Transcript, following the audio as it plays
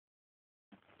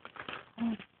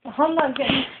I'm not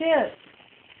getting shit.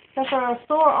 That's our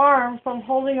sore arm from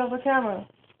holding up the camera.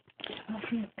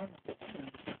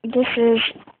 This is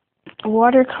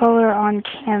watercolor on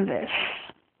canvas.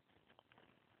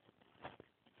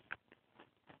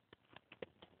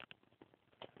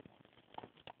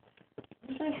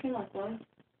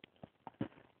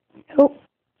 Oh,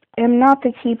 I am not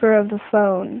the keeper of the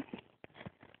phone.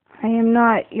 I am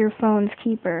not your phone's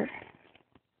keeper.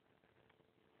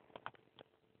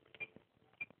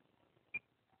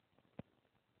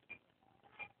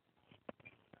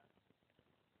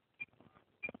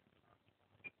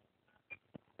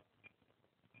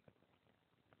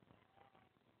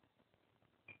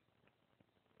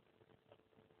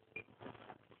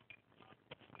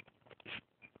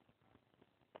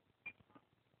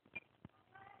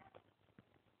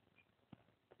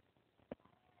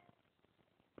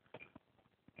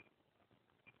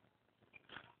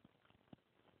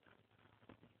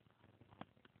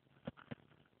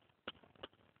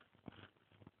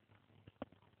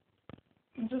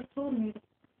 You just told me.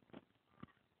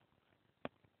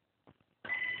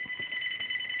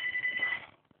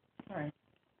 Alright.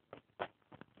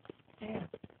 Yeah.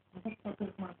 What the fuck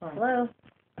is my phone? Hello?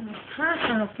 Trash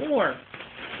on the floor.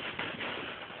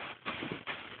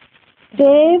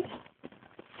 Babe,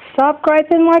 stop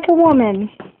griping like a woman.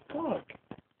 Look.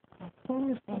 My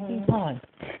phone is fucking on.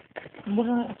 What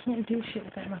I can't do shit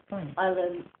without my phone.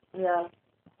 Yeah. I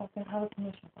fucking have a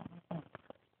permission without my phone.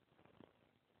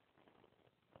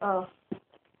 Oh.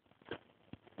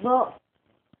 Well.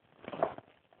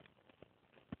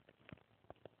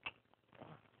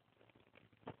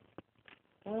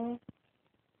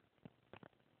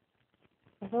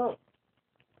 Well,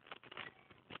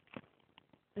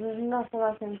 there's nothing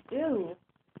I can do.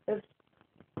 It's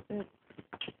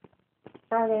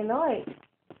Friday night.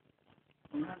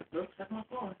 I'm not supposed to check my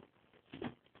phone.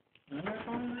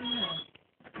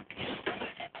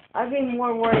 I'd be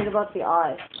more worried about the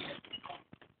eye.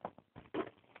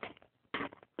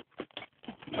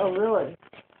 Oh, really?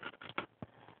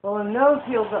 Well, the nose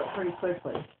heals up pretty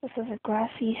quickly. This is a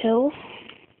grassy hill.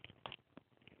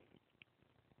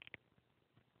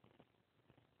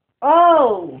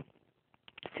 Oh!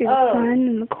 See the sun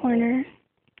in the corner.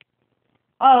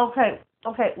 Oh, okay.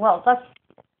 Okay, well, that's...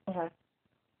 Okay.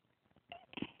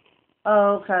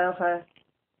 Oh, okay.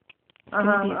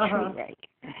 Right.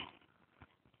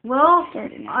 Well,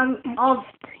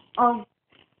 I'll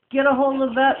get a hold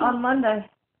of that on Monday.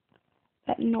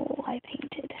 That knoll I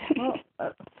painted. Well,